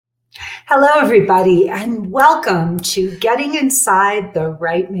Hello, everybody, and welcome to Getting Inside the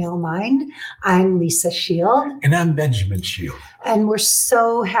Right Male Mind. I'm Lisa Shield. And I'm Benjamin Shield. And we're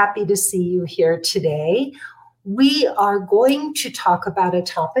so happy to see you here today. We are going to talk about a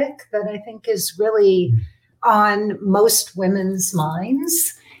topic that I think is really on most women's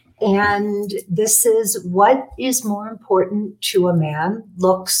minds. And this is, what is more important to a man,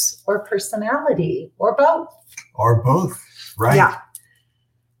 looks or personality, or both? Or both, right? Yeah.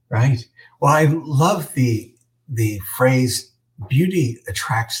 Right. Well, I love the phrase, beauty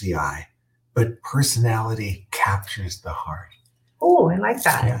attracts the eye, but personality captures the heart. Oh, I like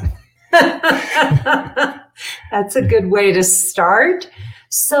that. Yeah. That's a good way to start.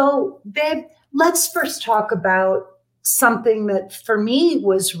 So, babe, let's first talk about something that for me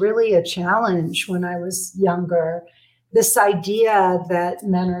was really a challenge when I was younger, this idea that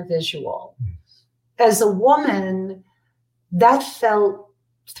men are visual. As a woman, that felt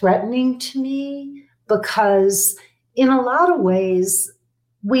threatening to me because in a lot of ways,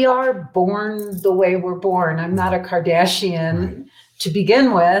 we are born the way we're born. I'm not a Kardashian to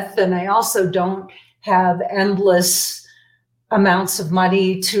begin with, and I also don't have endless amounts of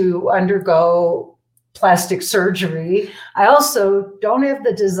money to undergo plastic surgery. I also don't have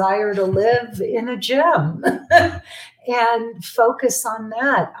the desire to live in a gym and focus on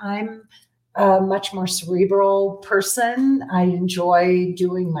that. I'm a much more cerebral person. I enjoy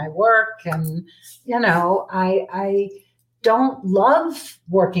doing my work, and I don't love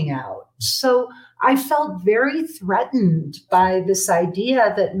working out. So I felt very threatened by this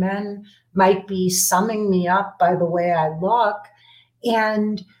idea that men might be summing me up by the way I look.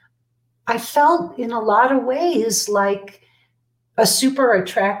 And I felt in a lot of ways like a super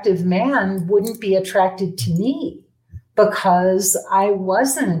attractive man wouldn't be attracted to me because I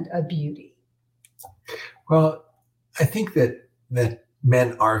wasn't a beauty. Well, I think that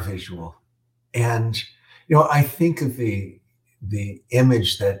men are visual. And, I think of the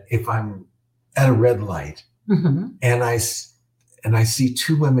image that if I'm at a red light and I see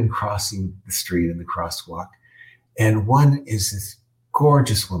two women crossing the street in the crosswalk, and one is this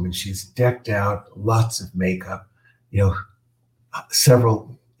gorgeous woman. She's decked out, lots of makeup,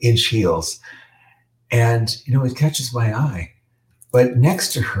 several inch heels. And, it catches my eye. But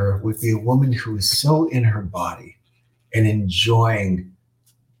next to her would be a woman who is so in her body and enjoying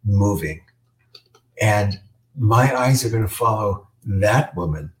moving. And my eyes are going to follow that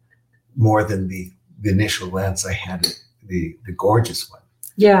woman more than the initial glance I had at the gorgeous one.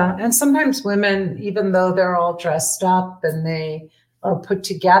 Yeah. And sometimes women, even though they're all dressed up and they are put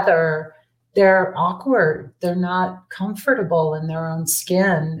together, they're awkward. They're not comfortable in their own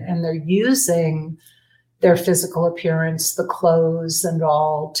skin, and they're using their physical appearance, the clothes and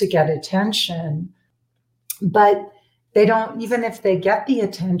all, to get attention. But they don't, even if they get the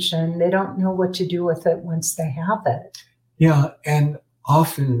attention, they don't know what to do with it once they have it. Yeah. And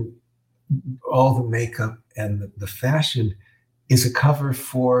often all the makeup and the fashion is a cover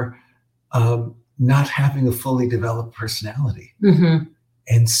for not having a fully developed personality. Mm-hmm.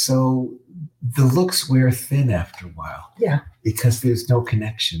 And so the looks wear thin after a while. Yeah. Because there's no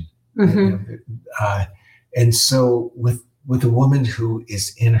connection. Mm-hmm. And so with a woman who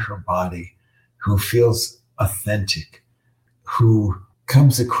is in her body, who feels authentic, who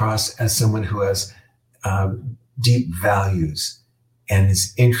comes across as someone who has deep values and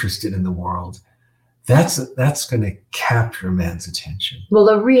is interested in the world, that's going to capture a man's attention. Well,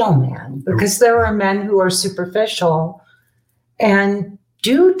 a real man, because there are men who are superficial and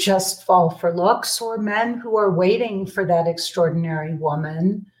do just fall for looks, or men who are waiting for that extraordinary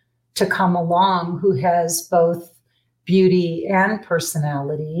woman to come along who has both beauty and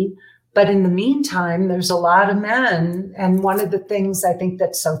personality. But in the meantime, there's a lot of men. And one of the things I think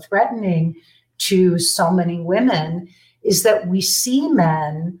that's so threatening to so many women is that we see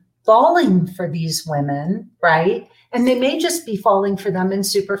men falling for these women, right? And they may just be falling for them in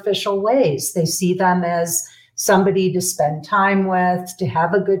superficial ways. They see them as somebody to spend time with, to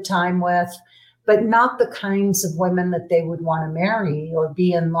have a good time with, but not the kinds of women that they would want to marry or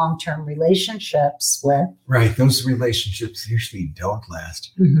be in long-term relationships with. Right. Those relationships usually don't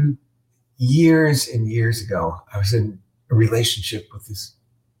last. Mm-hmm. Years and years ago, I was in a relationship with this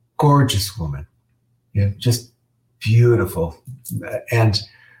gorgeous woman, just beautiful, and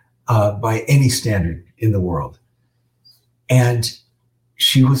by any standard in the world. And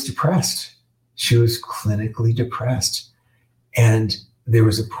she was depressed. She was clinically depressed. And there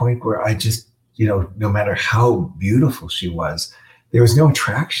was a point where I just, no matter how beautiful she was, there was no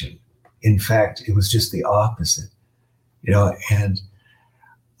attraction. In fact, it was just the opposite,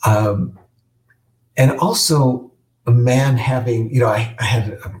 and also a man having, I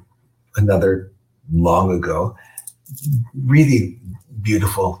had another long ago, really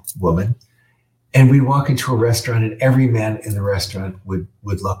beautiful woman. And we'd walk into a restaurant and every man in the restaurant would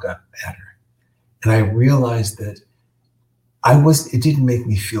look up at her. And I realized that it didn't make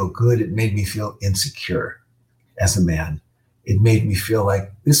me feel good. It made me feel insecure as a man. It made me feel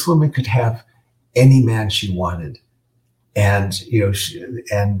like this woman could have any man she wanted. And,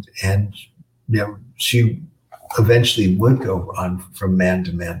 she eventually would go on from man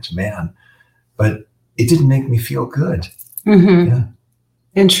to man to man, but it didn't make me feel good. Mm-hmm. Yeah.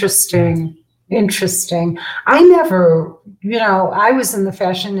 Interesting. I never, I was in the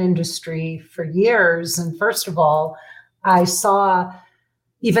fashion industry for years. And first of all, I saw,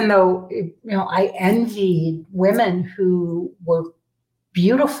 even though, I envied women who were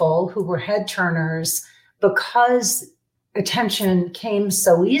beautiful, who were head turners, because attention came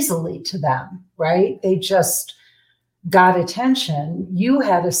so easily to them, right? They just got attention. You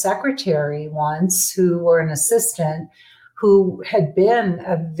had a secretary once or an assistant who had been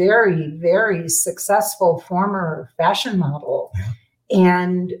a very, very successful former fashion model. Yeah.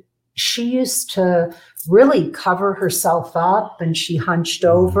 And she used to really cover herself up, and she hunched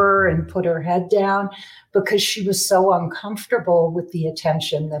over and put her head down because she was so uncomfortable with the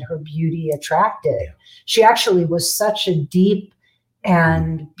attention that her beauty attracted. Yeah. She actually was such a deep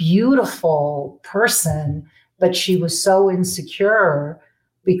and beautiful person, but she was so insecure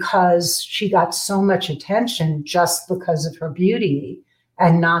because she got so much attention just because of her beauty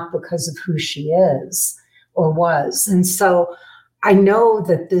and not because of who she is or was. And so I know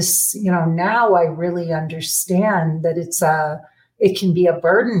that this, now I really understand that it can be a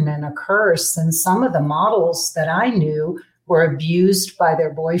burden and a curse. And some of the models that I knew were abused by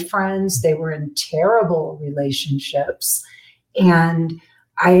their boyfriends. They were in terrible relationships. And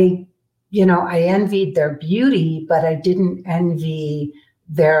I envied their beauty, but I didn't envy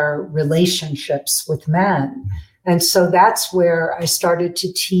their relationships with men. And so that's where I started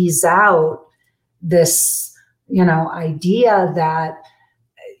to tease out this, idea that,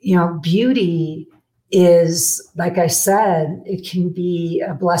 beauty is, like I said, it can be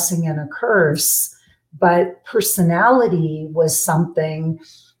a blessing and a curse, but personality was something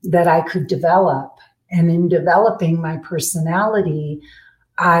that I could develop. And in developing my personality,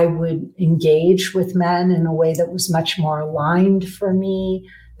 I would engage with men in a way that was much more aligned for me,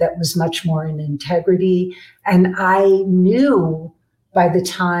 that was much more in integrity. And I knew by the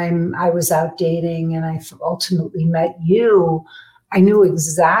time I was out dating and I ultimately met you, I knew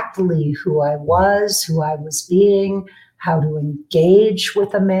exactly who I was being, how to engage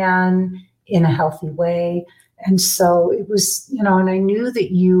with a man in a healthy way. And so it was, and I knew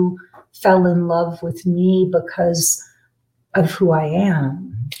that you fell in love with me because of who I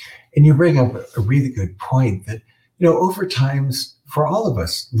am. And you bring up a really good point that, over time, for all of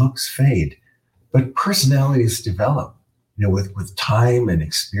us, looks fade, but personalities develop, with time and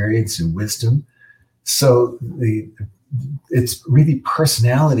experience and wisdom. So it's really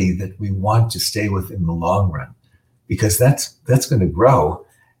personality that we want to stay with in the long run, because that's going to grow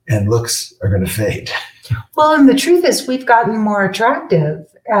and looks are going to fade. Well, and the truth is we've gotten more attractive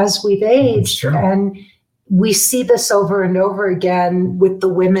as we've aged. And we see this over and over again with the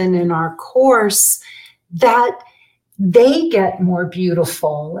women in our course, that they get more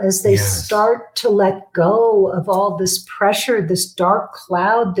beautiful as they start to let go of all this pressure, this dark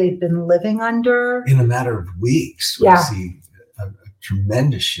cloud they've been living under. In a matter of weeks, we see a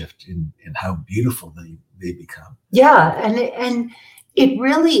tremendous shift in how beautiful they become. Yeah, and it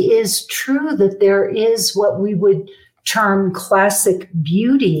really is true that there is what we would term classic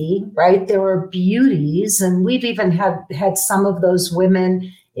beauty, right? There are beauties, and we've even had some of those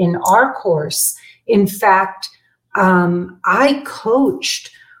women in our course. In fact, I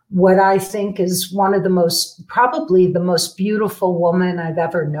coached what I think is one of probably the most beautiful woman I've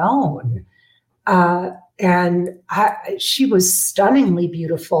ever known. And she was stunningly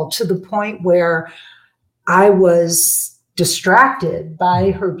beautiful, to the point where I was distracted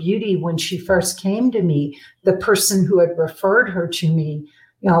by her beauty when she first came to me. The person who had referred her to me,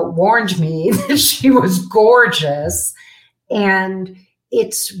 warned me that she was gorgeous. And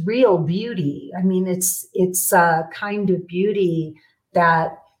it's real beauty. I mean, it's a kind of beauty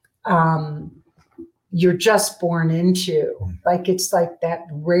that you're just born into. Like, it's like that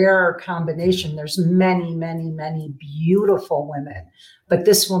rare combination. There's many, many, many beautiful women, but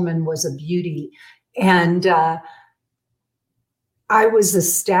this woman was a beauty. And I was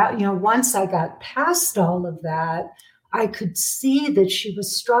once I got past all of that, I could see that she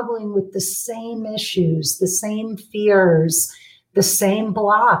was struggling with the same issues, the same fears, the same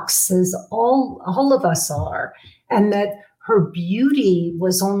blocks as all of us are. And that her beauty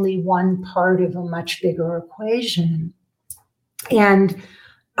was only one part of a much bigger equation. And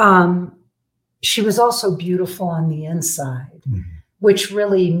she was also beautiful on the inside, which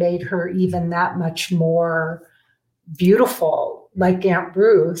really made her even that much more beautiful, like Aunt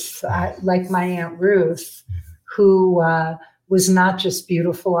Ruth, like my Aunt Ruth, who was not just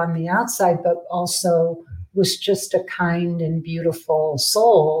beautiful on the outside, but also was just a kind and beautiful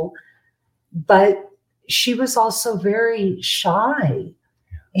soul. But she was also very shy.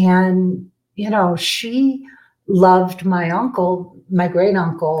 And, you know, she loved my uncle, my great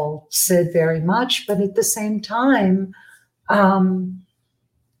uncle Sid, very much. But at the same time, it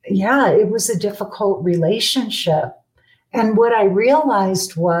was a difficult relationship. And what I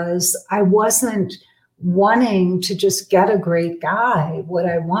realized was I wasn't wanting to just get a great guy. What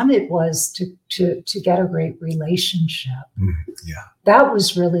I wanted was to get a great relationship. That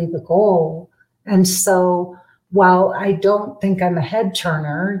was really the goal. And so while I don't think I'm a head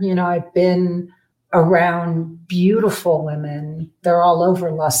turner, you know, I've been around beautiful women. They're all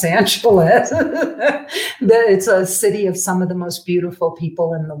over Los Angeles. It's a city of some of the most beautiful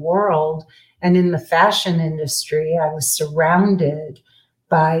people in the world. And in the fashion industry, I was surrounded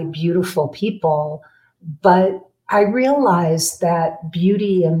by beautiful people. But I realized that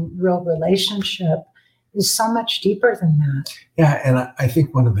beauty and real relationship is so much deeper than that. Yeah, and I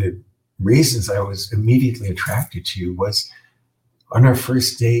think one of the reasons I was immediately attracted to you was on our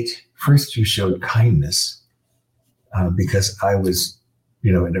first date. First, you showed kindness because I was,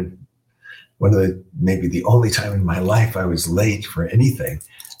 you know, maybe the only time in my life I was late for anything.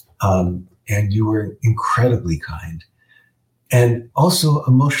 And you were incredibly kind and also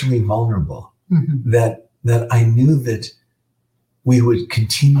emotionally vulnerable. That I knew that we would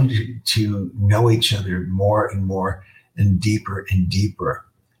continue to know each other more and more and deeper,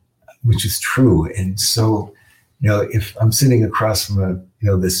 which is true. And so, you know, if I'm sitting across from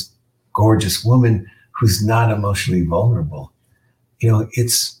this gorgeous woman who's not emotionally vulnerable, you know,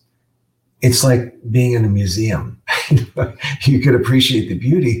 it's like being in a museum. You could appreciate the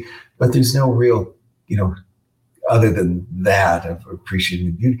beauty, but there's no real, you know, other than that of appreciating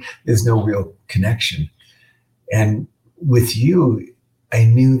the beauty, there's no real connection. And with you, I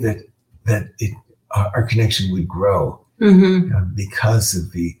knew that our connection would grow because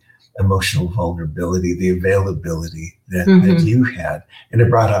of the emotional vulnerability, the availability that you had, and it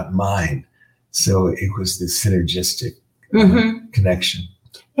brought out mine. So it was this synergistic connection.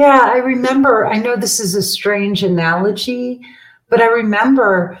 Yeah, I remember, I know this is a strange analogy, but I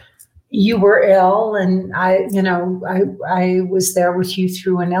remember you were ill and I was there with you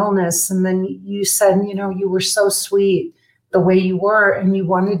through an illness. And then you said, you know, you were so sweet the way you were and you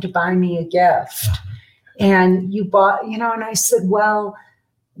wanted to buy me a gift. And you bought, you know, and I said, well,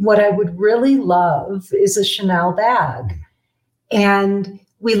 what I would really love is a Chanel bag. And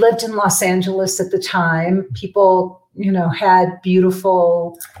we lived in Los Angeles at the time. People, you know, had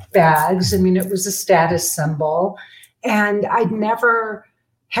beautiful bags. I mean, it was a status symbol. And I'd never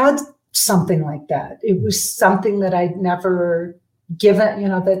had something like that. It was something that I'd never given, you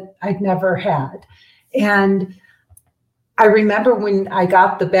know, that I'd never had. And I remember when I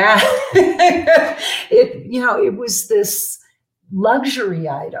got the bag, it was this luxury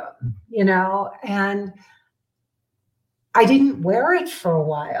item, you know, and I didn't wear it for a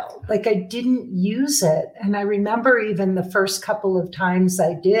while. Like I didn't use it. And I remember even the first couple of times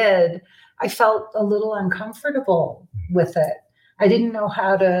I did, I felt a little uncomfortable with it. I didn't know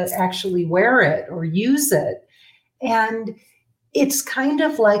how to actually wear it or use it. And it's kind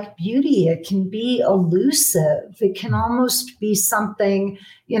of like beauty. It can be elusive. It can almost be something,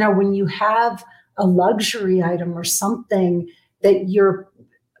 you know, when you have a luxury item or something that you're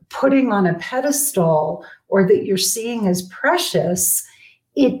putting on a pedestal or that you're seeing as precious,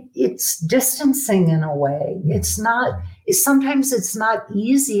 it's distancing in a way. Sometimes it's not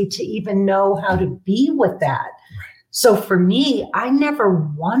easy to even know how to be with that. So for me, I never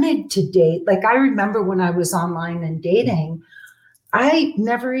wanted to date. Like I remember when I was online and dating, I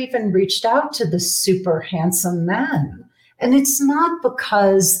never even reached out to the super handsome men. And it's not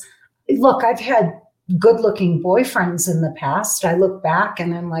because, look, I've had good looking boyfriends in the past. I look back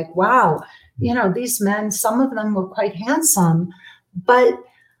and I'm like, wow, you know, these men, some of them were quite handsome, but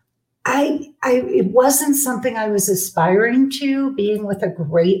it wasn't something I was aspiring to, being with a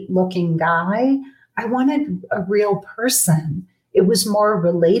great looking guy. I wanted a real person. It was more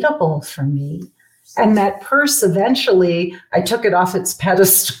relatable for me. And that purse, eventually, I took it off its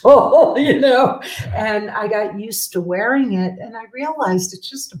pedestal, you know, and I got used to wearing it. And I realized it's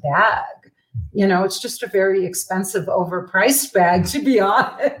just a bag. It's just a very expensive, overpriced bag, to be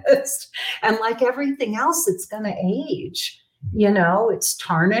honest. And like everything else, it's going to age. It's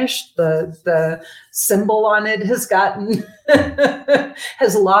tarnished. The symbol on it has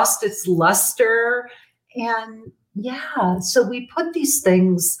has lost its luster. And so we put these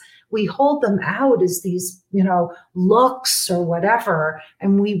things, we hold them out as these, looks or whatever.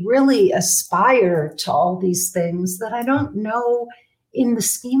 And we really aspire to all these things that I don't know in the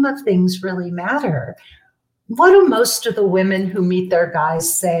scheme of things really matter. What do most of the women who meet their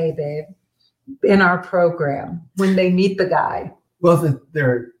guys say, babe, in our program when they meet the guy? Well,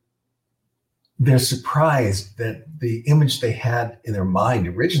 they're surprised that the image they had in their mind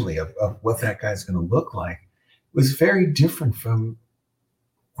originally of what that guy's going to look like was very different from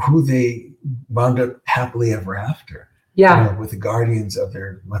who they wound up happily ever after. Yeah. With the guardians of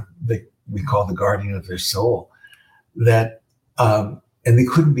we call the guardian of their soul. That and they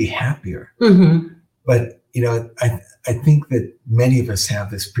couldn't be happier. Mm-hmm. But I think that many of us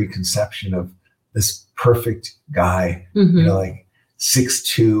have this preconception of this perfect guy, mm-hmm. Like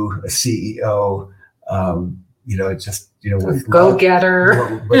 6'2", a CEO, with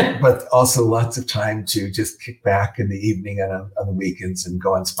go-getter, but also lots of time to just kick back in the evening and on the weekends and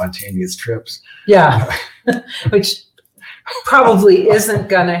go on spontaneous trips. Yeah, which probably isn't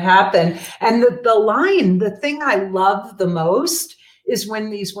going to happen. And the thing I love the most is when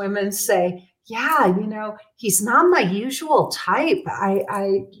these women say, yeah, he's not my usual type.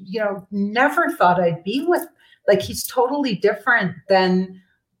 I never thought I'd be with, like, he's totally different than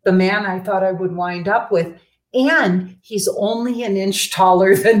the man I thought I would wind up with. And he's only an inch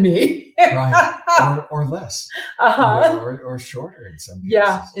taller than me. Right. Or less. Uh-huh. Or shorter in some cases.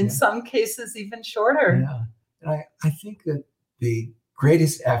 Yeah, in some cases, even shorter. Yeah. And I think that the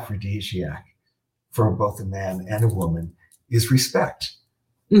greatest aphrodisiac for both a man and a woman is respect.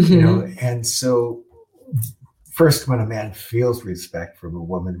 Mm-hmm. And so first, when a man feels respect from a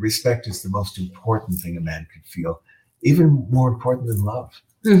woman, respect is the most important thing a man could feel, even more important than love.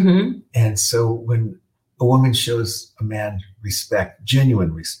 Mm-hmm. And so when a woman shows a man respect,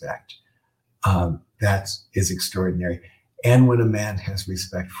 genuine respect, that is extraordinary. And when a man has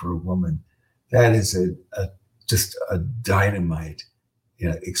respect for a woman, that is just a dynamite,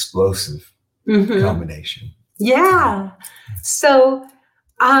 explosive mm-hmm. combination. Yeah. So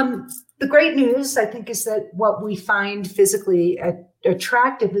the great news, I think, is that what we find physically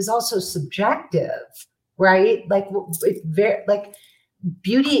attractive is also subjective, right? Like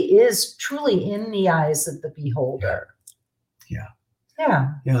beauty is truly in the eyes of the beholder. Yeah.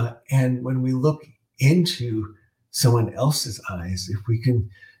 Yeah. Yeah. And when we look into someone else's eyes, if we can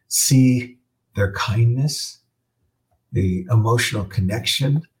see their kindness, the emotional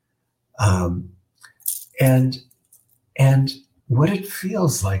connection, and what it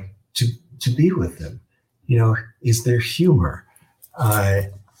feels like to be with them, is there humor? Are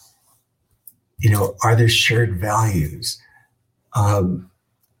there shared values?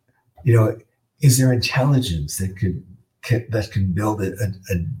 Is there intelligence that can build a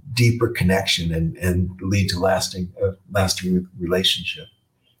deeper connection and lead to lasting relationship?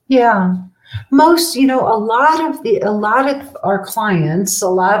 Yeah. Most, a lot of our clients, a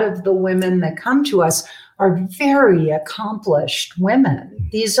lot of the women that come to us are very accomplished women.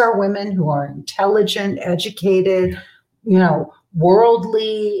 These are women who are intelligent, educated,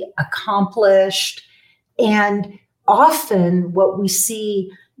 worldly, accomplished. And often what we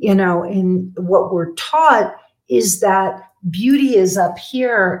see, in what we're taught is that beauty is up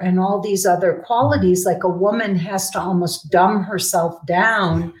here and all these other qualities, like a woman has to almost dumb herself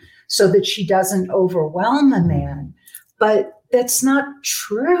down so that she doesn't overwhelm a man. But that's not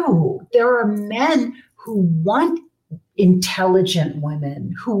true. There are men who want intelligent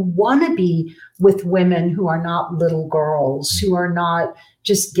women, who want to be with women who are not little girls, who are not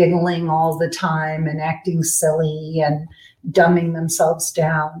just giggling all the time and acting silly and dumbing themselves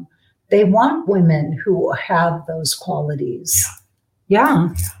down. They want women who have those qualities. Yeah.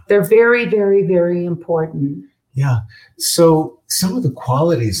 They're very, very, very important. Yeah. So some of the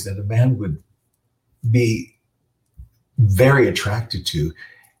qualities that a man would be very attracted to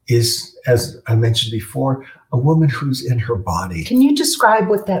is, as I mentioned before, a woman who's in her body. Can you describe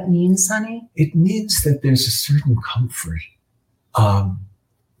what that means, honey? It means that there's a certain comfort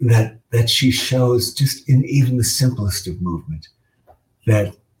that she shows just in even the simplest of movement.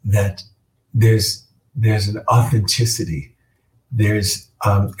 That there's an authenticity.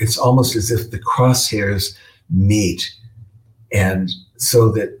 It's almost as if the crosshairs meet, and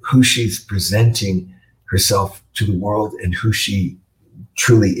so that who she's presenting herself to the world and who she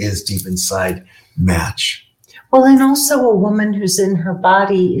truly is deep inside match. Well, and also a woman who's in her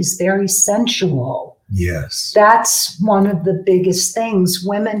body is very sensual. Yes. That's one of the biggest things.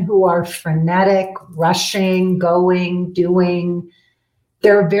 Women who are frenetic, rushing, going, doing,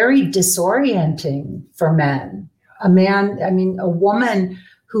 they're very disorienting for men. A woman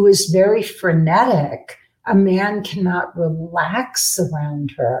who is very frenetic, a man cannot relax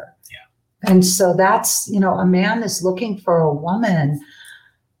around her. Yeah. And so that's, a man is looking for a woman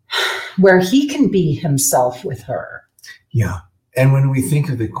where he can be himself with her. Yeah. And when we think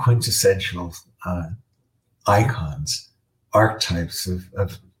of the quintessential icons, archetypes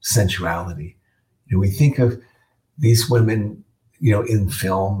of sensuality, we think of these women, in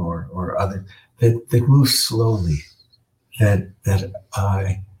film or other, that move slowly, that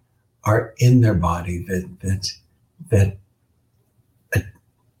are in their body, that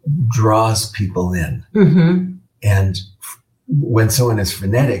draws people in. Mm-hmm. And when someone is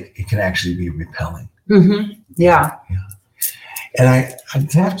frenetic, it can actually be repelling. Mm-hmm. Yeah. And I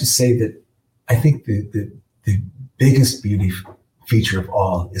have to say that I think the biggest beauty feature of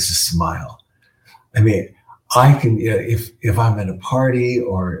all is a smile. I mean, I can, if I'm at a party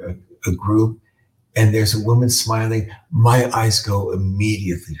or a group and there's a woman smiling, my eyes go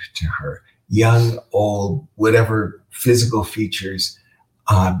immediately to her. Young, old, whatever physical features,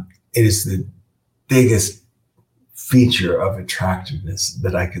 it is the biggest feature of attractiveness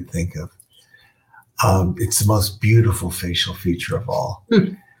that I could think of. It's the most beautiful facial feature of all.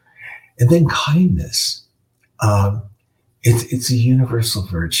 And then kindness. It's a universal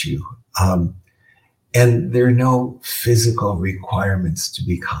virtue. And there are no physical requirements to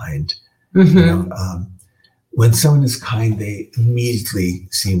be kind. Mm-hmm. When someone is kind, they immediately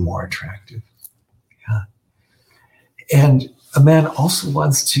seem more attractive. Yeah. And a man also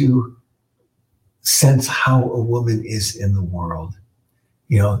wants to sense how a woman is in the world.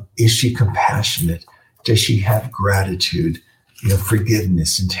 Is she compassionate? Does she have gratitude,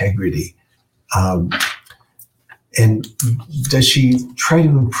 forgiveness, integrity? And does she try to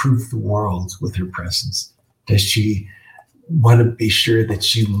improve the world with her presence? Does she want to be sure that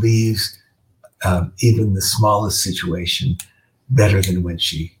she leaves even the smallest situation better than when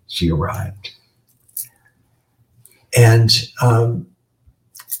she arrived? And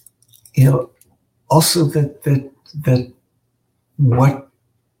also that what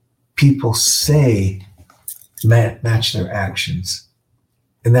people say match their actions,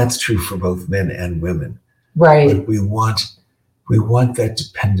 and that's true for both men and women. Right. But we want that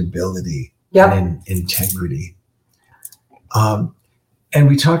dependability. Yep. And integrity. And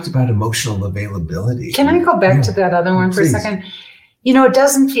we talked about emotional availability. Can I go back to that other one for Please. a second? It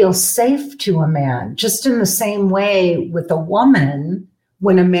doesn't feel safe to a man, just in the same way with a woman,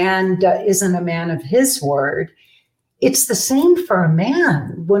 when a man isn't a man of his word, it's the same for a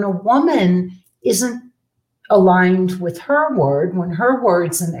man. When a woman isn't aligned with her word, when her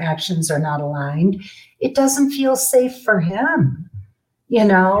words and actions are not aligned, it doesn't feel safe for him.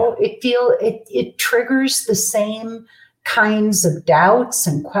 It triggers the same kinds of doubts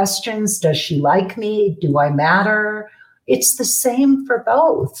and questions. Does she like me? Do I matter? It's the same for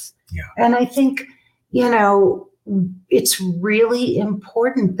both. Yeah. And I think, it's really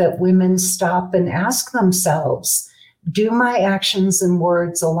important that women stop and ask themselves, do my actions and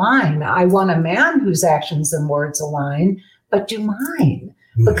words align? I want a man whose actions and words align, but do mine?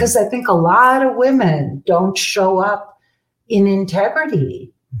 Mm-hmm. Because I think a lot of women don't show up in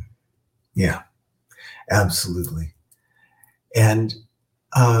integrity. Yeah, absolutely. And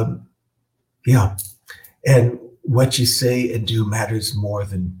and what you say and do matters more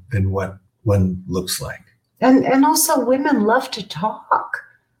than what one looks like. And also women love to talk.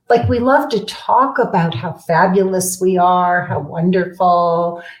 Like, we love to talk about how fabulous we are, how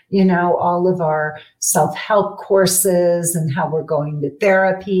wonderful, all of our self-help courses and how we're going to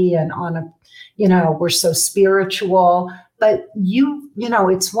therapy and we're so spiritual. But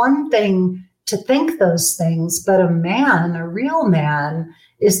it's one thing to think those things, but a real man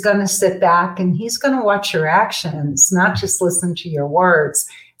is going to sit back and he's going to watch your actions, not just listen to your words.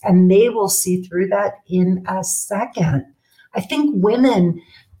 And they will see through that in a second. I think women,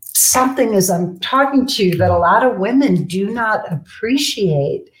 something as I'm talking to you that a lot of women do not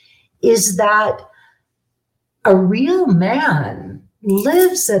appreciate is that a real man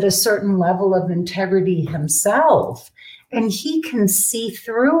lives at a certain level of integrity himself, and he can see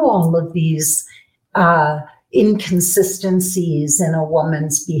through all of these inconsistencies in a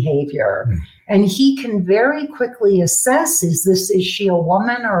woman's behavior. Mm. And he can very quickly assess, is she a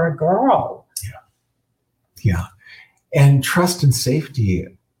woman or a girl? Yeah. And trust and safety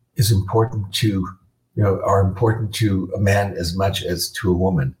is important to, are important to a man as much as to a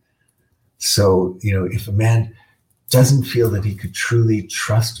woman. So, if a man doesn't feel that he could truly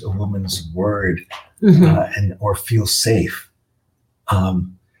trust a woman's word or feel safe,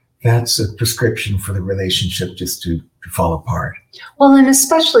 that's a prescription for the relationship just to fall apart. Well, and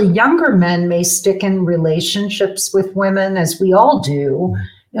especially younger men may stick in relationships with women, as we all do,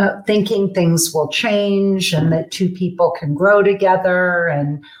 thinking things will change and that two people can grow together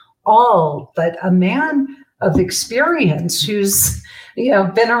and all. But a man of experience who's,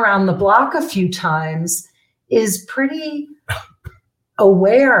 been around the block a few times is pretty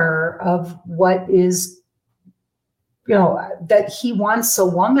aware of what is, that he wants a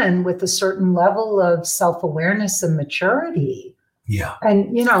woman with a certain level of self-awareness and maturity. Yeah.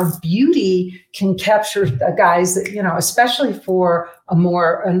 And, beauty can capture a guy's, especially for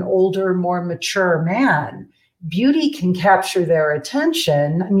an older, more mature man, beauty can capture their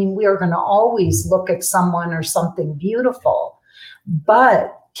attention. I mean, we are going to always look at someone or something beautiful,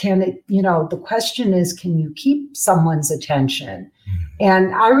 but can it, the question is, can you keep someone's attention?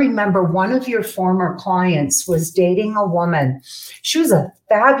 And I remember one of your former clients was dating a woman. She was a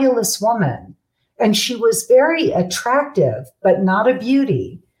fabulous woman and she was very attractive, but not a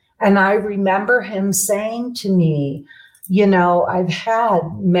beauty. And I remember him saying to me, I've had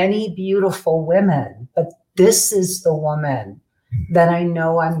many beautiful women, but this is the woman that I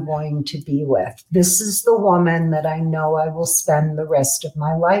know I'm going to be with. This is the woman that I know I will spend the rest of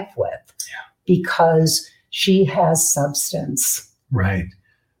my life with because she has substance. Right.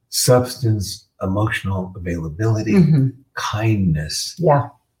 Substance, emotional availability, kindness. Yeah.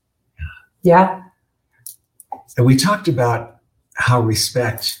 Yeah. And we talked about how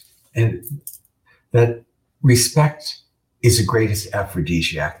respect is the greatest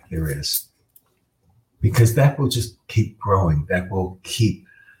aphrodisiac there is. Because that will just keep growing. That will keep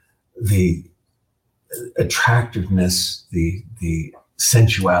the attractiveness, the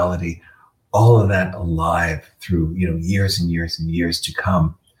sensuality, all of that alive through years and years and years to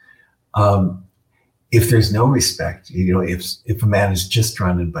come. If there's no respect, if a man is just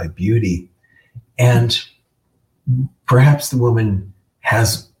drawn in by beauty, and perhaps the woman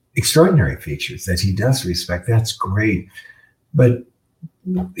has extraordinary features that he does respect, that's great, but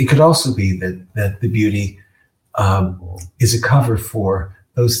it could also be that the beauty is a cover for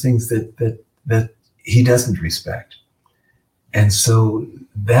those things that he doesn't respect. And so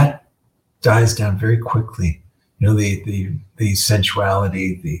that dies down very quickly. The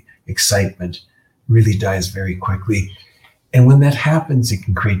sensuality, the excitement really dies very quickly. And when that happens, it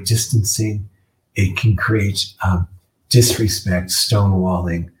can create distancing. It can create disrespect,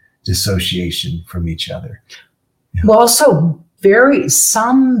 stonewalling, dissociation from each other. Yeah. Well, also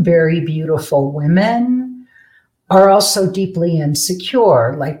some very beautiful women are also deeply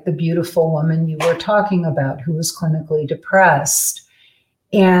insecure, like the beautiful woman you were talking about who was clinically depressed.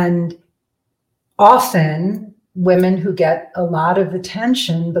 And often women who get a lot of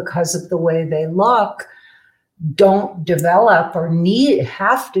attention because of the way they look don't develop or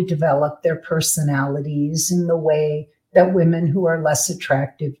have to develop their personalities in the way that women who are less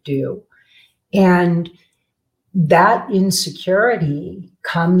attractive do. And that insecurity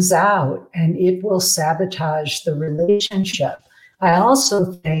comes out and it will sabotage the relationship. I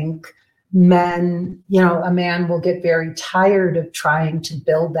also think a man will get very tired of trying to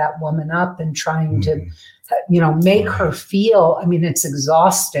build that woman up and trying to, make her feel, it's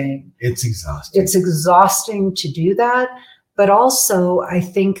exhausting. It's exhausting. It's exhausting to do that. But also I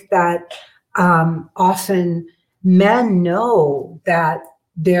think that often men know that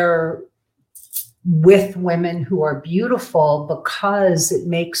they're with women who are beautiful because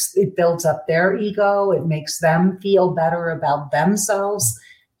it builds up their ego. It makes them feel better about themselves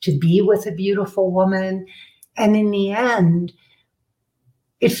to be with a beautiful woman. And in the end,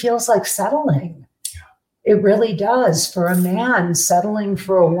 it feels like settling. Yeah. It really does. For a man, settling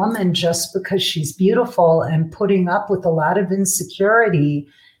for a woman just because she's beautiful and putting up with a lot of insecurity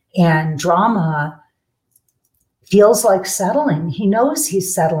and drama feels like settling. He knows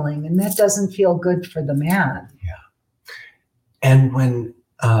he's settling, and that doesn't feel good for the man. Yeah. And when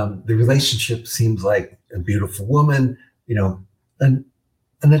the relationship seems like a beautiful woman, an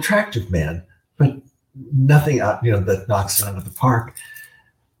attractive man, but nothing that knocks it out of the park.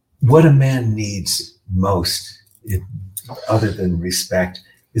 What a man needs most, other than respect,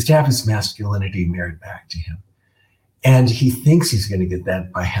 is to have his masculinity married back to him. And he thinks he's going to get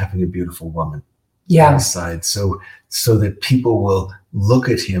that by having a beautiful woman. Yeah. Side, so that people will look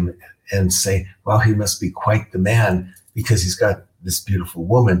at him and say, wow, he must be quite the man because he's got this beautiful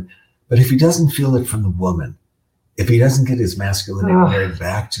woman. But if he doesn't feel it from the woman, if he doesn't get his masculinity married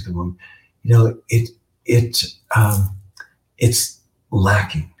back to the woman, it's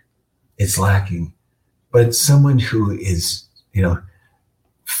lacking. it's lacking. But someone who is,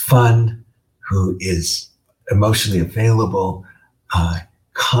 fun, who is emotionally available,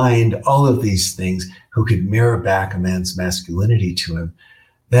 kind, all of these things, who could mirror back a man's masculinity to him,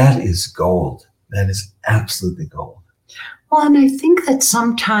 that is gold. That is absolutely gold. Well, and I think that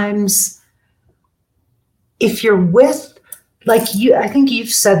sometimes if you're with, like you, I think you've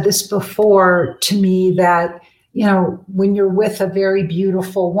said this before to me, that, when you're with a very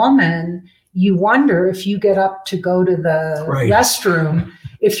beautiful woman, you wonder if you get up to go to the restroom,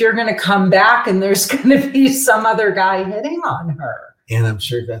 if you're going to come back and there's going to be some other guy hitting on her. And I'm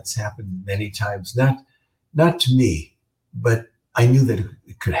sure that's happened many times, not to me, but I knew that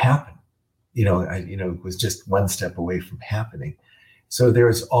it could happen. It was just one step away from happening. So there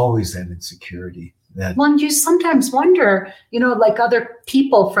was always that insecurity. Well, and you sometimes wonder, like other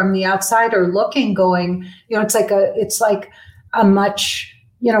people from the outside are looking, going, it's like a much,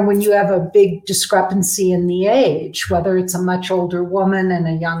 when you have a big discrepancy in the age, whether it's a much older woman and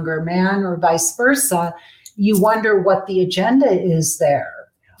a younger man or vice versa, you wonder what the agenda is there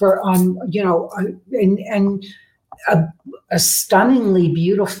for, and a stunningly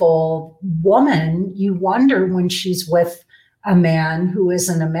beautiful woman, you wonder when she's with a man who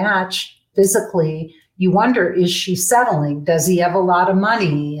isn't a match physically, you wonder, is she settling? Does he have a lot of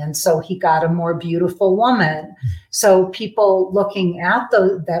money? And so he got a more beautiful woman. So people looking at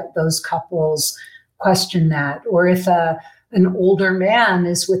those couples question that. Or if an older man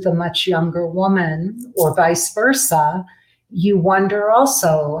is with a much younger woman or vice versa, you wonder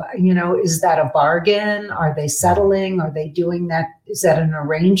also, is that a bargain? Are they settling? Are they doing that? Is that an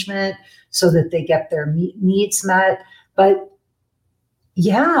arrangement so that they get their needs met? But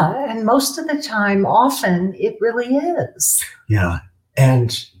yeah, and most of the time, often it really is. Yeah.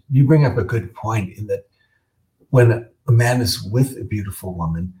 And you bring up a good point in that when a man is with a beautiful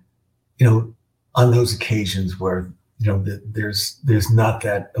woman, on those occasions where, there's not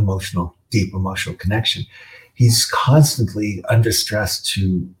that deep emotional connection, he's constantly under stress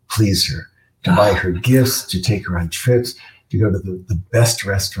to please her, to buy her gifts, to take her on trips, to go to the best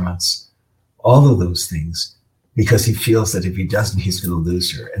restaurants, all of those things, because he feels that if he doesn't, he's going to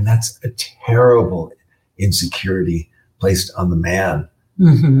lose her. And that's a terrible insecurity placed on the man.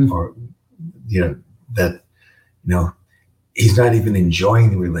 Mm-hmm. Or, that, he's not even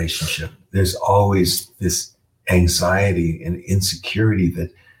enjoying the relationship. There's always this anxiety and insecurity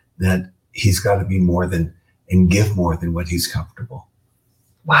that he's got to be more than and give more than what he's comfortable.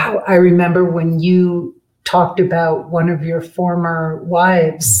 Wow. I remember when you talked about one of your former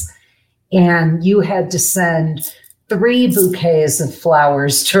wives, and you had to send 3 bouquets of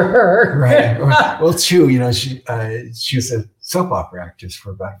flowers to her. Right. Well, true. She was a soap opera actress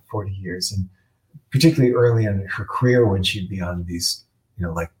for about 40 years. And particularly early in her career, when she'd be on these,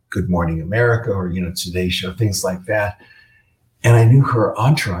 like Good Morning America or, Today Show, things like that. And I knew her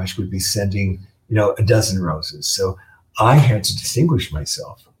entourage would be sending, a dozen roses. So I had to distinguish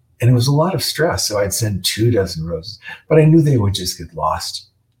myself. And it was a lot of stress. So I'd send 2 dozen roses, but I knew they would just get lost,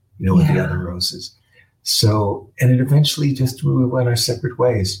 with the other roses. So, and it eventually we went our separate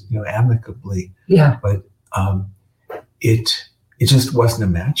ways, amicably. Yeah. But it just wasn't a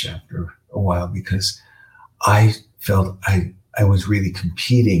match after a while, because I felt I was really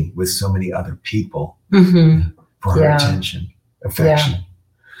competing with so many other people for her attention, affection. Yeah.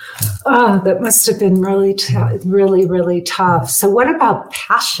 Oh, that must have been really, really, really tough. So what about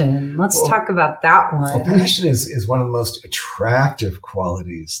passion? Let's talk about that one. Well, passion is one of the most attractive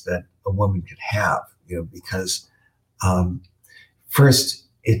qualities that a woman could have, because first,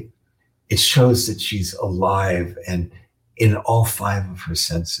 it shows that she's alive and in all 5 of her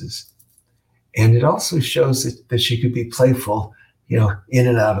senses. And it also shows that she could be playful, in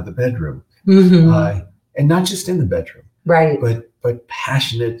and out of the bedroom. Mm-hmm. And not just in the bedroom. Right. But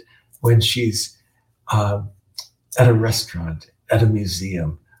passionate when she's at a restaurant, at a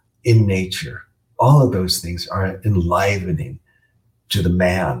museum, in nature. All of those things are enlivening to the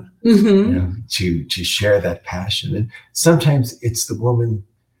man, to share that passion. And sometimes it's the woman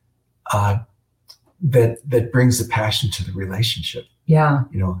that brings the passion to the relationship. Yeah.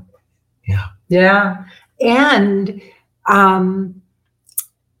 Yeah. Yeah. And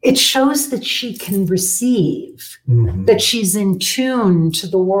it shows that she can receive, that she's in tune to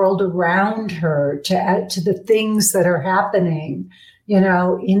the world around her, to the things that are happening, in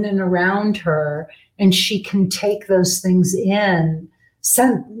and around her. And she can take those things in,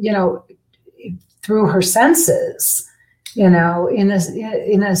 through her senses, in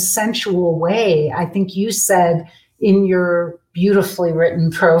a sensual way. I think you said in your beautifully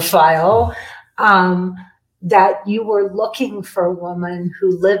written profile, that you were looking for a woman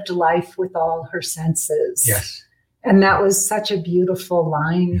who lived life with all her senses. Yes. And that was such a beautiful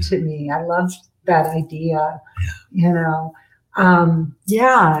line to me. I loved that idea, you know. And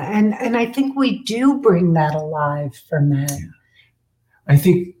I think we do bring that alive for men. Yeah. I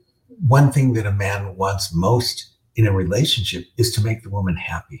think one thing that a man wants most in a relationship is to make the woman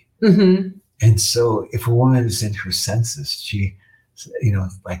happy. Mm-hmm. And so if a woman is in her senses, she,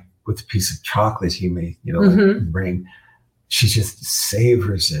 like with a piece of chocolate he may, bring, she just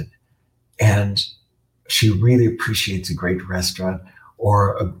savors it. And she really appreciates a great restaurant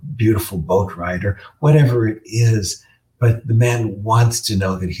or a beautiful boat ride or whatever it is. But the man wants to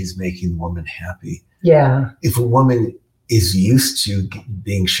know that he's making the woman happy. Yeah. If a woman is used to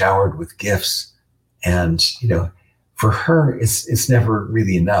being showered with gifts and, for her, it's never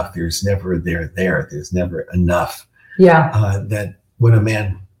really enough. There's never there's never enough. Yeah. That when a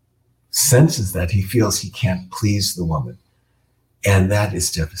man senses that, he feels he can't please the woman. And that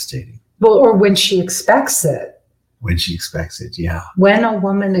is devastating. Well, or when she expects it. When she expects it, yeah. When a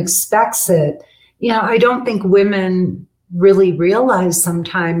woman expects it, I don't think women really realize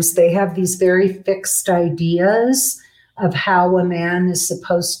sometimes they have these very fixed ideas of how a man is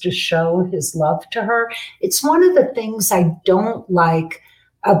supposed to show his love to her. It's one of the things I don't like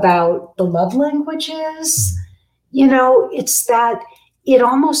about the love languages. It's that it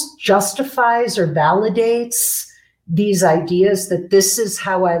almost justifies or validates these ideas that this is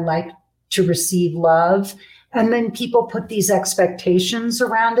how I like to receive love. And then people put these expectations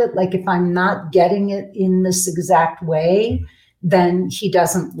around it. Like if I'm not getting it in this exact way, then he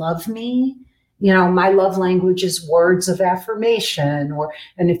doesn't love me. My love language is words of affirmation,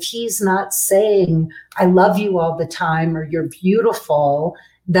 and if he's not saying, I love you all the time, or you're beautiful,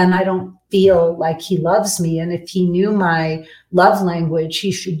 then I don't feel like he loves me. And if he knew my love language,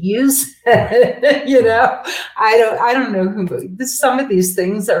 he should use it. I don't know who, some of these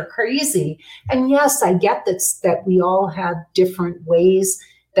things are crazy. And yes, I get that we all have different ways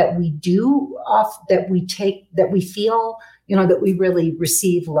that we do that we feel, that we really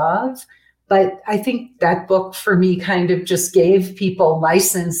receive love. But I think that book for me kind of just gave people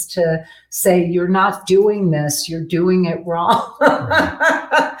license to say, you're not doing this, you're doing it wrong.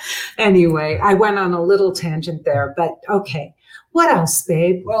 Right. Anyway, I went on a little tangent there, but okay. What else,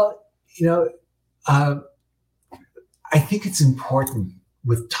 babe? Well, I think it's important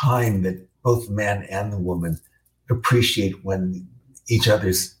with time that both the man and the woman appreciate when each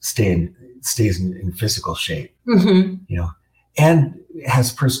other's stays in physical shape, and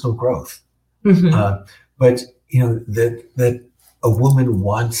has personal growth. Mm-hmm. But that a woman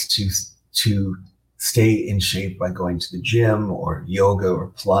wants to stay in shape by going to the gym or yoga or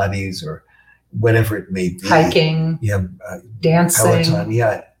Pilates or whatever it may be, hiking, dancing,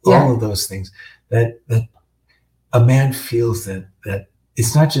 Peloton, all of those things. That a man feels that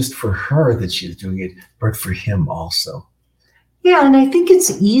it's not just for her that she's doing it, but for him also. Yeah, and I think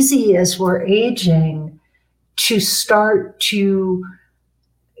it's easy as we're aging to start to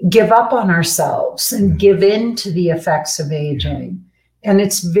give up on ourselves and give in to the effects of aging. And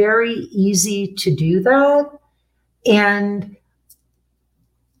it's very easy to do that. And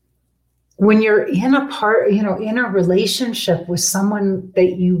when you're in a relationship with someone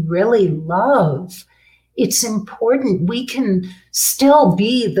that you really love, it's important. We can still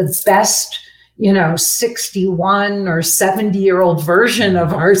be the best, 61 or 70-year-old version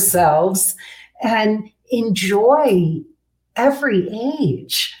of ourselves and enjoy every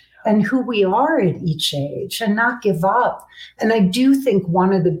age and who we are at each age and not give up. And I do think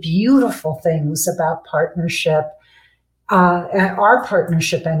one of the beautiful things about partnership, our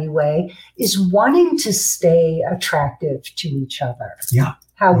partnership anyway, is wanting to stay attractive to each other. Yeah.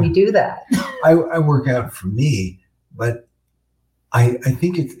 How we do that. I work out for me, but I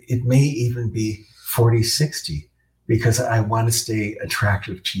think it may even be 40-60 because I want to stay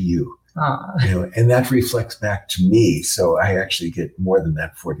attractive to you. And that reflects back to me. So I actually get more than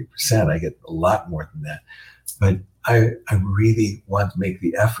that 40%. I get a lot more than that. But I really want to make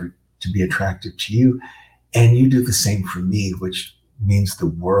the effort to be attractive to you. And you do the same for me, which means the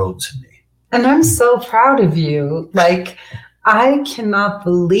world to me. And I'm so proud of you. Like, I cannot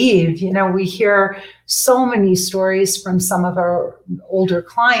believe, we hear so many stories from some of our older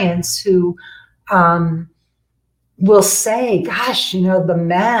clients who will say, gosh, the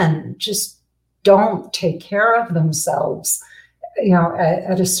men just don't take care of themselves,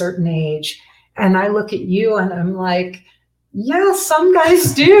 at a certain age. And I look at you and I'm like, yeah, some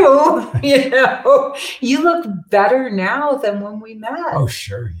guys do. You look better now than when we met. Oh,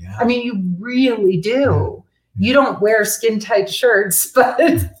 sure. Yeah. I mean, you really do. You don't wear skin tight shirts, but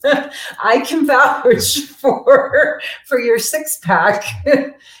I can vouch for your six pack.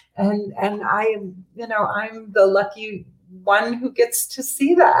 And I am, I'm the lucky one who gets to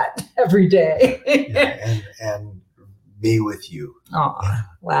see that every day. and be with you. Oh, yeah.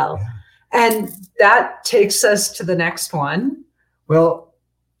 Well, yeah. And that takes us to the next one. Well,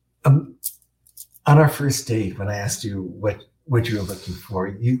 on our first date, when I asked you what you were looking for,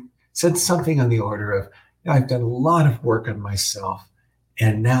 you said something on the order of, I've done a lot of work on myself,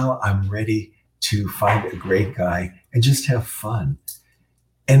 and now I'm ready to find a great guy and just have fun.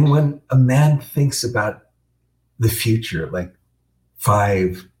 And when a man thinks about the future, like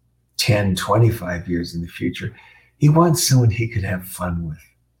 5, 10, 25 years in the future, he wants someone he could have fun with.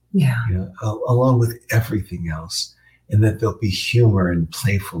 Yeah. Along with everything else, and that there'll be humor and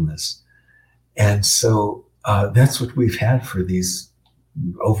playfulness. And so that's what we've had for these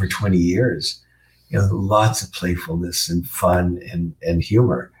over 20 years. Lots of playfulness and fun and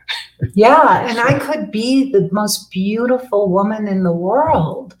humor. Yeah, and I could be the most beautiful woman in the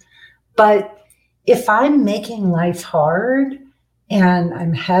world, but if I'm making life hard and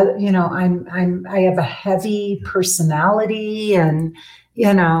I have a heavy personality and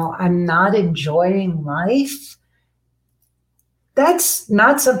I'm not enjoying life, that's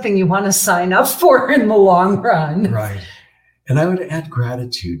not something you want to sign up for in the long run. Right. And I would add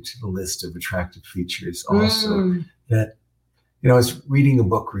gratitude to the list of attractive features also. That, I was reading a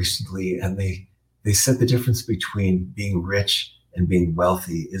book recently, and they said the difference between being rich and being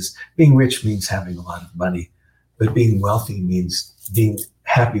wealthy is being rich means having a lot of money, but being wealthy means being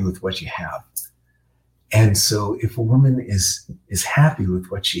happy with what you have. And so if a woman is happy with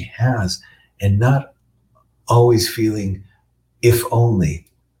what she has and not always feeling if only,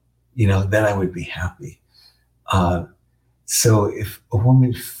 then I would be happy. So if a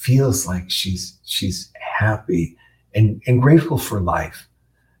woman feels like she's happy and grateful for life,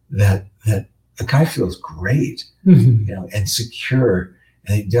 that the guy feels great, and secure,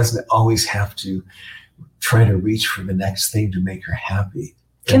 and he doesn't always have to try to reach for the next thing to make her happy.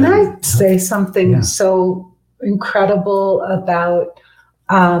 Can I say something so incredible about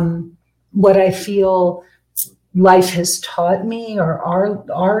what I feel life has taught me, or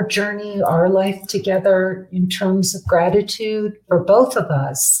our journey, our life together in terms of gratitude for both of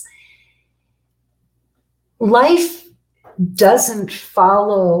us? Life doesn't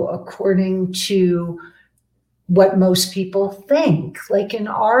follow according to what most people think. Like in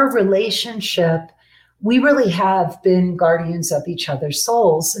our relationship, we really have been guardians of each other's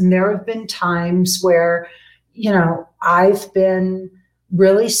souls. And there have been times where, I've been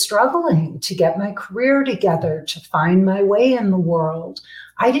really struggling to get my career together, to find my way in the world.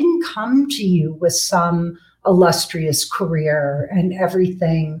 I didn't come to you with some illustrious career and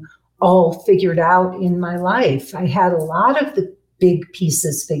everything all figured out in my life. I had a lot of the big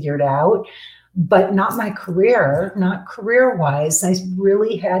pieces figured out, but not my career, not career-wise. I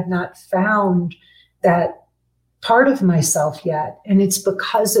really had not found that part of myself yet. And it's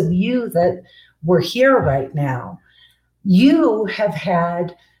because of you that we're here right now. You have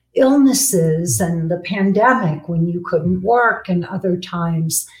had illnesses and the pandemic when you couldn't work and other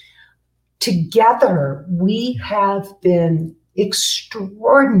times. Together, we have been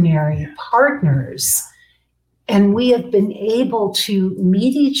extraordinary partners, and we have been able to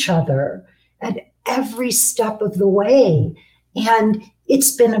meet each other at every step of the way. And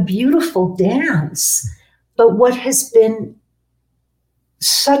it's been a beautiful dance. But what has been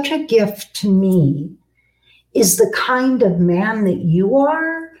such a gift to me is the kind of man that you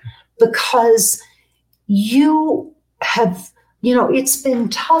are, because you have, it's been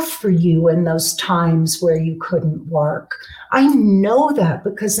tough for you in those times where you couldn't work. I know that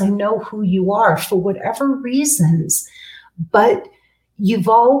because I know who you are for whatever reasons, but you've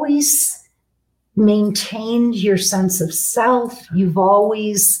always maintained your sense of self. You've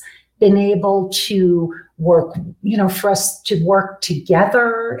always been able to work, for us to work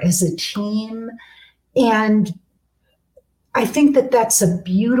together as a team. And I think that that's a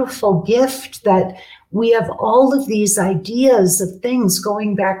beautiful gift, that we have all of these ideas of things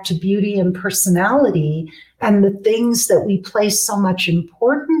going back to beauty and personality and the things that we place so much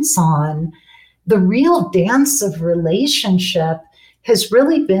importance on. The real dance of relationship has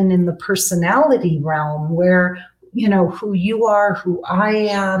really been in the personality realm, where, who you are, who I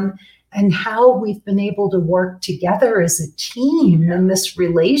am, and how we've been able to work together as a team in this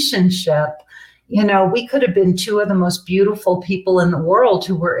relationship. We could have been two of the most beautiful people in the world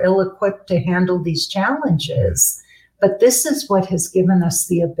who were ill-equipped to handle these challenges. But this is what has given us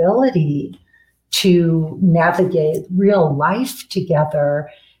the ability to navigate real life together.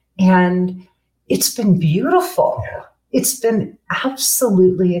 And it's been beautiful. Yeah. It's been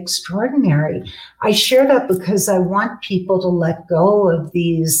absolutely extraordinary. I share that because I want people to let go of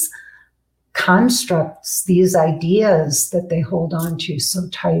these constructs, these ideas that they hold on to so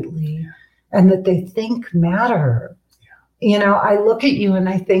tightly and that they think matter. You know, I look at you and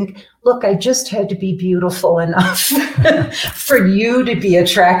I think, look, I just had to be beautiful enough for you to be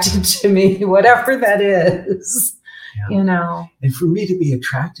attracted to me, whatever that is, you know. And for me to be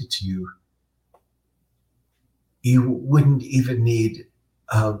attracted to you, you wouldn't even need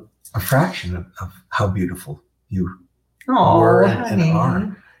a fraction of how beautiful you were and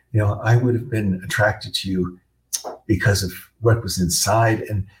are. You know, I would have been attracted to you because of what was inside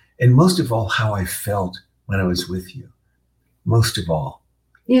and most of all, how I felt when I was with you. Most of all.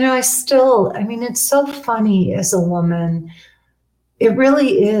 You know, I mean, it's so funny as a woman. It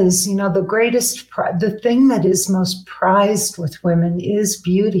really is, you know, the thing that is most prized with women is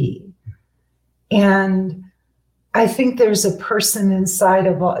beauty. And I think there's a person inside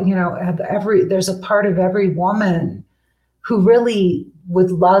of, you know, there's a part of every woman who really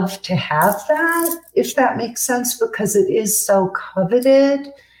would love to have that, if that makes sense, because it is so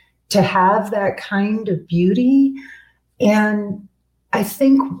coveted to have that kind of beauty. And I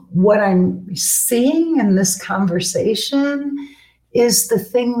think what I'm seeing in this conversation is the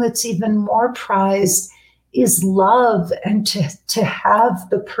thing that's even more prized is love, and to have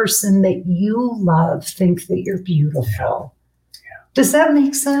the person that you love think that you're beautiful. Yeah. Does that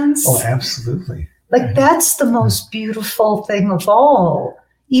make sense? Oh, absolutely. Like that's the most beautiful thing of all,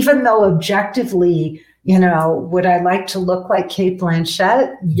 even though objectively, you know, would I like to look like Cate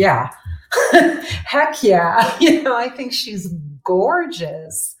Blanchett? Yeah. Heck yeah. You know, I think she's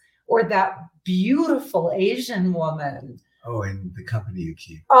gorgeous. Or that beautiful Asian woman. Oh, and the company you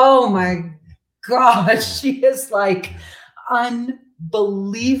keep. Oh my gosh, she is like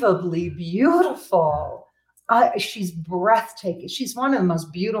unbelievably beautiful. She's breathtaking. She's one of the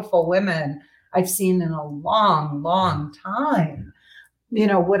most beautiful women I've seen in a long, long time. You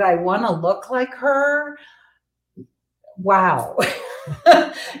know, would I want to look like her? Wow.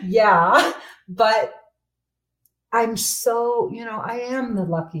 Yeah. But I'm so, you know, I am the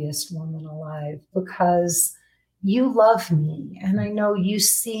luckiest woman alive because you love me. And I know you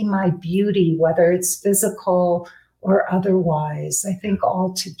see my beauty, whether it's physical or otherwise. I think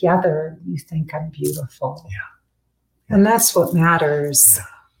all together you think I'm beautiful. Yeah. And that's what matters.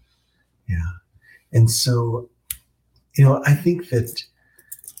 Yeah. And so, you know, I think that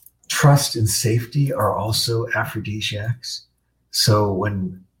trust and safety are also aphrodisiacs. So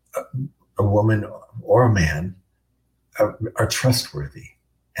when a woman or a man are trustworthy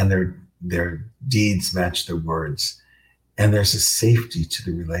and their deeds match their words, and there's a safety to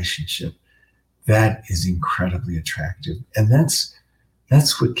the relationship, that is incredibly attractive. And that's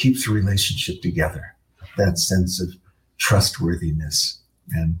what keeps the relationship together, that sense of trustworthiness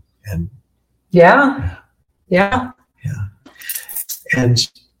and yeah. And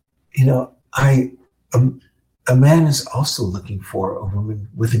you know, a man is also looking for a woman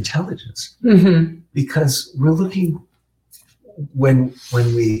with intelligence, because we're looking, when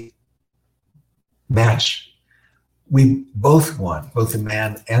we match, we both the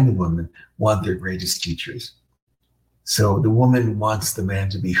man and the woman want their greatest teachers. So the woman wants the man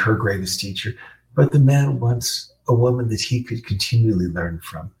to be her greatest teacher, but the man wants a woman that he could continually learn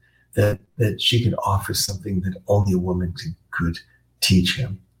from, that she can offer something that only a woman could teach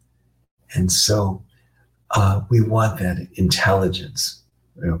him. And so we want that intelligence,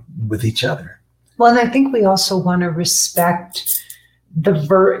 you know, with each other. Well, and I think we also want to respect the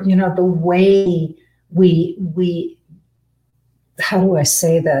way we how do I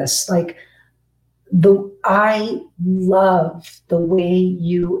say this? Like I love the way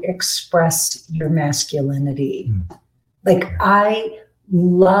you express your masculinity. Like I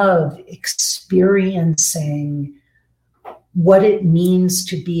love experiencing what it means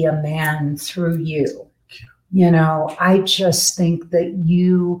to be a man through you. You know, I just think that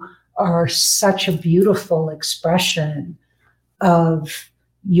you are such a beautiful expression of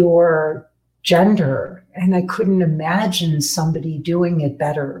your gender, and I couldn't imagine somebody doing it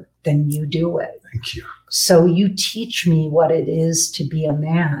better than you do it. Thank you. So you teach me what it is to be a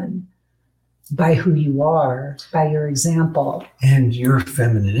man by who you are, by your example. And your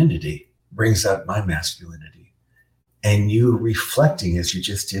femininity brings out my masculinity. And you reflecting, as you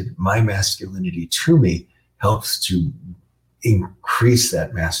just did, my masculinity to me helps to increase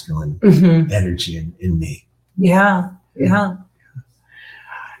that masculine energy in me. Yeah.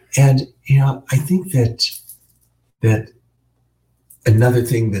 And, you know, I think that another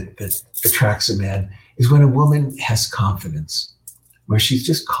thing that attracts a man is when a woman has confidence, where she's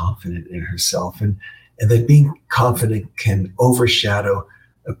just confident in herself, and that being confident can overshadow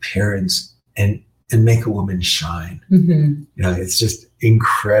appearance and make a woman shine. Mm-hmm. It's just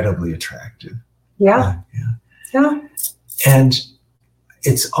incredibly attractive. Yeah. And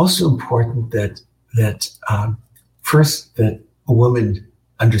it's also important that first that a woman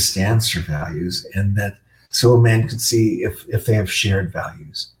understands her values, and that so a man can see if they have shared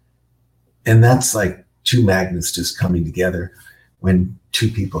values. And that's like two magnets just coming together. When two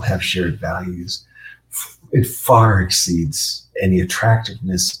people have shared values, it far exceeds any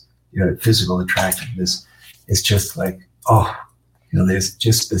attractiveness. Physical attractiveness is just like, there's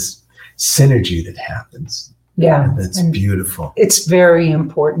just this synergy that happens. Yeah. And that's beautiful. It's very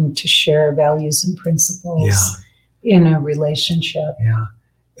important to share values and principles in a relationship. Yeah.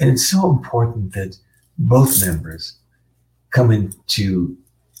 And it's so important that both members come into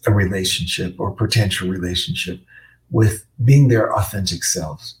a relationship or potential relationship with being their authentic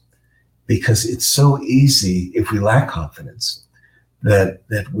selves, because it's so easy, if we lack confidence, that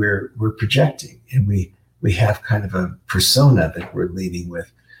we're projecting, and we have kind of a persona that we're leading with,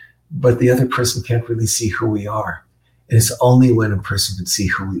 but the other person can't really see who we are. And it's only when a person can see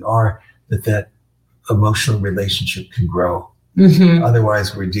who we are that emotional relationship can grow. Mm-hmm.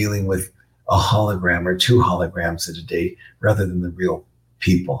 Otherwise, we're dealing with a hologram or two holograms at a date rather than the real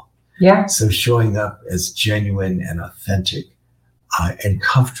people. Yeah. So showing up as genuine and authentic and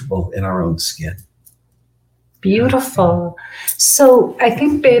comfortable in our own skin. Beautiful. So I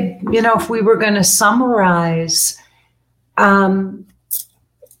think, babe, if we were going to summarize,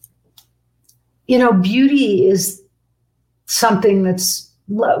 beauty is something that's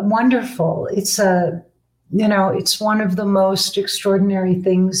wonderful. It's it's one of the most extraordinary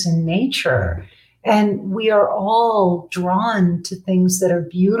things in nature. And we are all drawn to things that are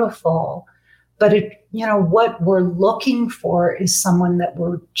beautiful. But what we're looking for is someone that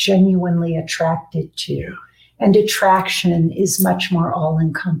we're genuinely attracted to. And attraction is much more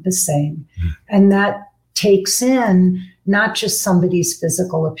all-encompassing. And that takes in not just somebody's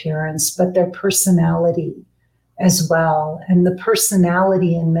physical appearance, but their personality as well. And the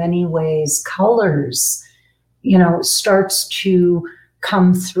personality in many ways colors, starts to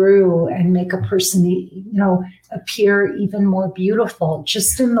come through and make a person, appear even more beautiful,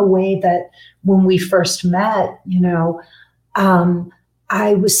 just in the way that when we first met,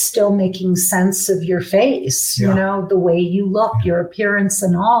 I was still making sense of your face, the way you look, your appearance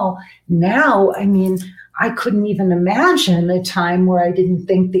and all. Now, I couldn't even imagine a time where I didn't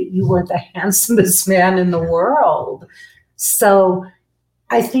think that you were the handsomest man in the world. So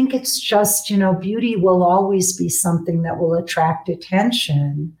I think it's just, beauty will always be something that will attract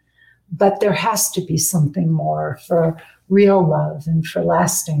attention, but there has to be something more for real love and for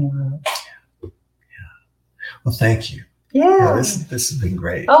lasting love. Yeah. Well, thank you. Yeah. This has been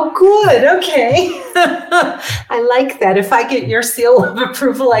great. Oh, good. Okay. I like that. If I get your seal of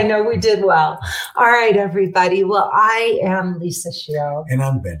approval, I know we did well. All right, everybody. Well, I am Lisa Shield. And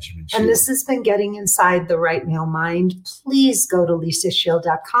I'm Benjamin Shield. And this has been Getting Inside the Right Male Mind. Please go to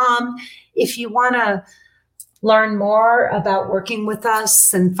lisashield.com. If you want to learn more about working with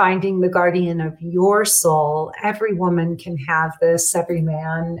us and finding the guardian of your soul, every woman can have this, every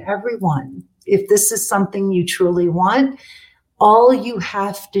man, everyone. If this is something you truly want, all you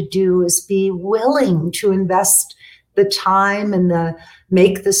have to do is be willing to invest the time and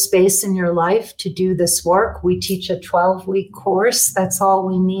make the space in your life to do this work. We teach a 12-week course. That's all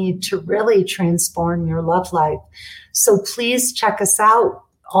we need to really transform your love life. So please check us out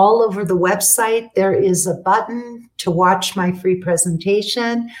all over the website. There is a button to watch my free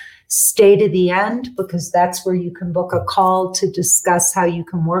presentation. Stay to the end, because that's where you can book a call to discuss how you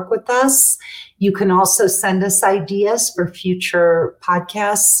can work with us. You can also send us ideas for future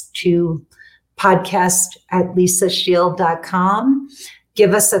podcasts to podcast@lisashield.com.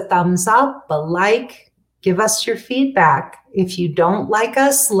 Give us a thumbs up, a like, give us your feedback. If you don't like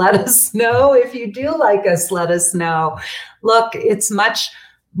us, let us know. If you do like us, let us know. Look, it's much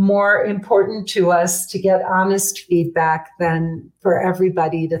more important to us to get honest feedback than for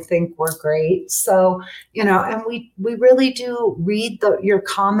everybody to think we're great. So, and we really do read your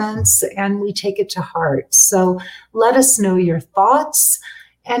comments and we take it to heart. So let us know your thoughts.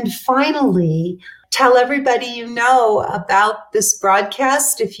 And finally, tell everybody you know about this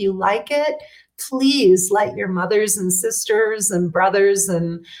broadcast. If you like it, please let your mothers and sisters and brothers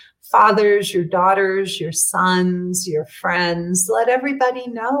and fathers, your daughters, your sons, your friends, let everybody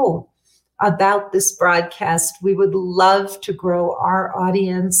know about this broadcast. We would love to grow our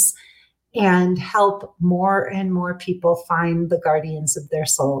audience and help more and more people find the guardians of their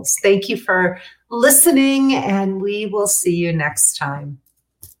souls. Thank you for listening, and we will see you next time.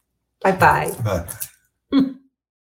 Bye-bye. Bye.